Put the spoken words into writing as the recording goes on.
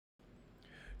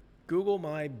Google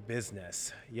My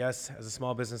Business. Yes, as a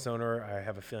small business owner, I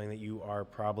have a feeling that you are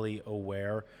probably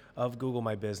aware of Google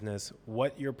My Business,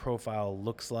 what your profile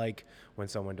looks like when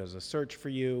someone does a search for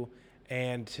you.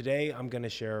 And today I'm going to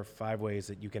share 5 ways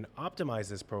that you can optimize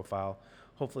this profile,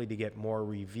 hopefully to get more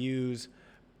reviews,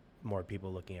 more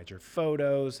people looking at your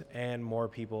photos, and more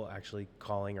people actually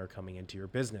calling or coming into your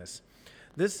business.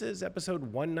 This is episode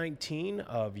 119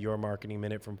 of Your Marketing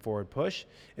Minute from Forward Push.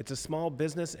 It's a small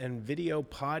business and video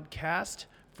podcast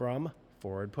from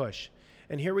Forward Push.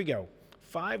 And here we go.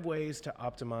 5 ways to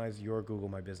optimize your Google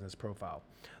My Business profile.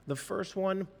 The first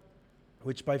one,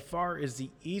 which by far is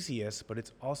the easiest, but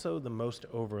it's also the most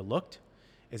overlooked,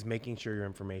 is making sure your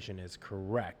information is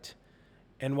correct.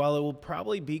 And while it will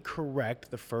probably be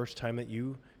correct the first time that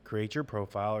you create your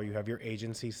profile or you have your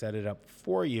agency set it up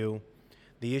for you,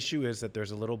 the issue is that there's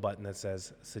a little button that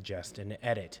says suggest and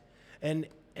edit. And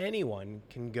anyone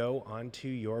can go onto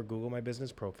your Google My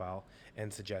Business profile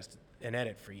and suggest an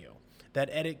edit for you. That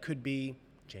edit could be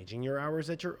changing your hours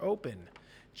that you're open,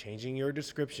 changing your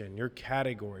description, your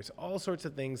categories, all sorts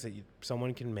of things that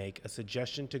someone can make a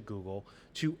suggestion to Google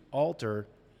to alter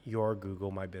your Google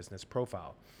My Business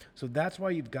profile. So that's why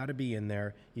you've got to be in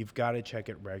there. You've got to check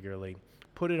it regularly.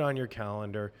 Put it on your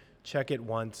calendar, check it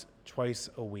once, twice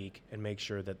a week, and make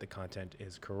sure that the content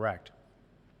is correct.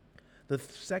 The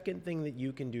second thing that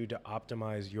you can do to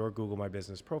optimize your Google My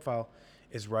Business profile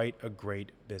is write a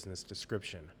great business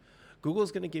description. Google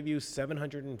is going to give you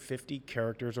 750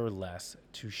 characters or less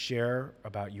to share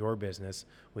about your business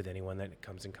with anyone that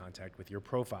comes in contact with your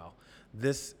profile.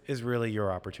 This is really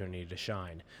your opportunity to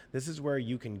shine. This is where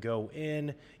you can go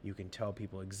in, you can tell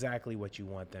people exactly what you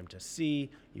want them to see,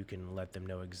 you can let them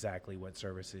know exactly what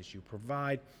services you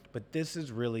provide, but this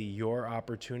is really your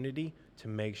opportunity to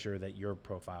make sure that your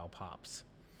profile pops.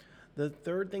 The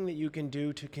third thing that you can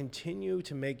do to continue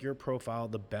to make your profile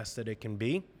the best that it can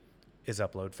be is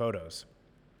upload photos.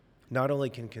 Not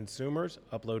only can consumers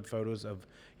upload photos of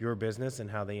your business and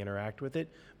how they interact with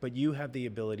it, but you have the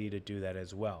ability to do that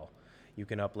as well. You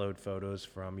can upload photos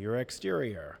from your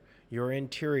exterior, your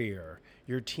interior,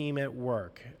 your team at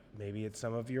work. Maybe it's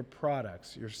some of your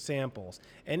products, your samples,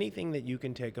 anything that you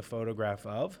can take a photograph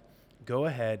of. Go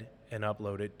ahead and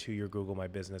upload it to your Google My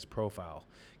Business profile.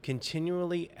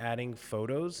 Continually adding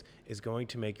photos is going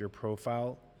to make your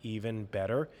profile even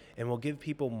better and will give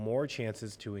people more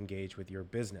chances to engage with your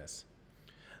business.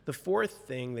 The fourth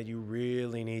thing that you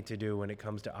really need to do when it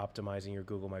comes to optimizing your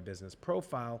Google My Business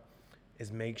profile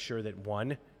is make sure that,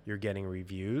 one, you're getting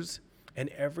reviews, and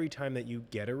every time that you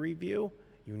get a review,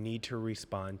 you need to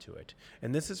respond to it.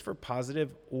 And this is for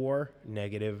positive or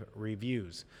negative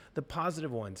reviews. The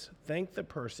positive ones, thank the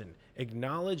person,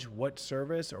 acknowledge what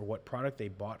service or what product they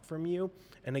bought from you,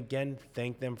 and again,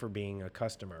 thank them for being a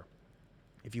customer.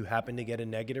 If you happen to get a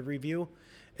negative review,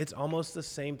 it's almost the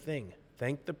same thing.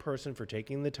 Thank the person for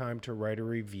taking the time to write a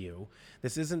review.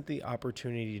 This isn't the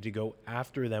opportunity to go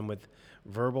after them with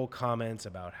verbal comments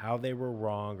about how they were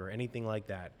wrong or anything like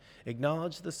that.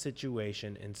 Acknowledge the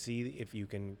situation and see if you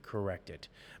can correct it.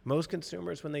 Most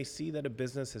consumers, when they see that a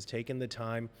business has taken the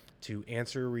time to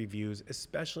answer reviews,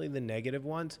 especially the negative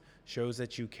ones, shows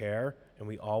that you care, and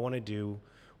we all want to do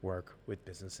work with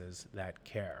businesses that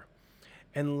care.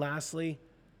 And lastly,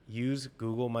 use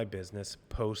Google My Business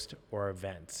post or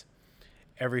events.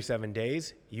 Every 7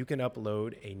 days, you can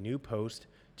upload a new post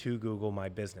to Google My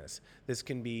Business. This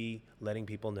can be letting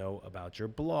people know about your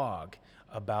blog,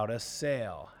 about a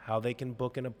sale, how they can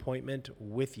book an appointment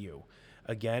with you.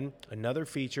 Again, another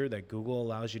feature that Google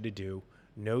allows you to do,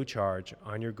 no charge,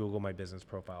 on your Google My Business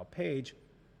profile page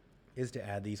is to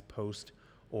add these posts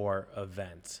or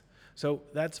events. So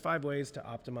that's 5 ways to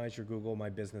optimize your Google My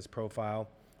Business profile.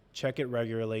 Check it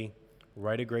regularly,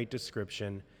 write a great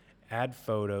description, add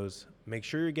photos, make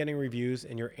sure you're getting reviews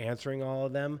and you're answering all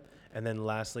of them. And then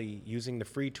lastly, using the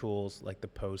free tools like the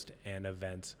post and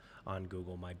events on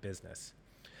Google My Business.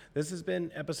 This has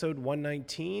been episode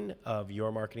 119 of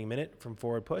Your Marketing Minute from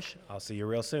Forward Push. I'll see you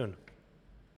real soon.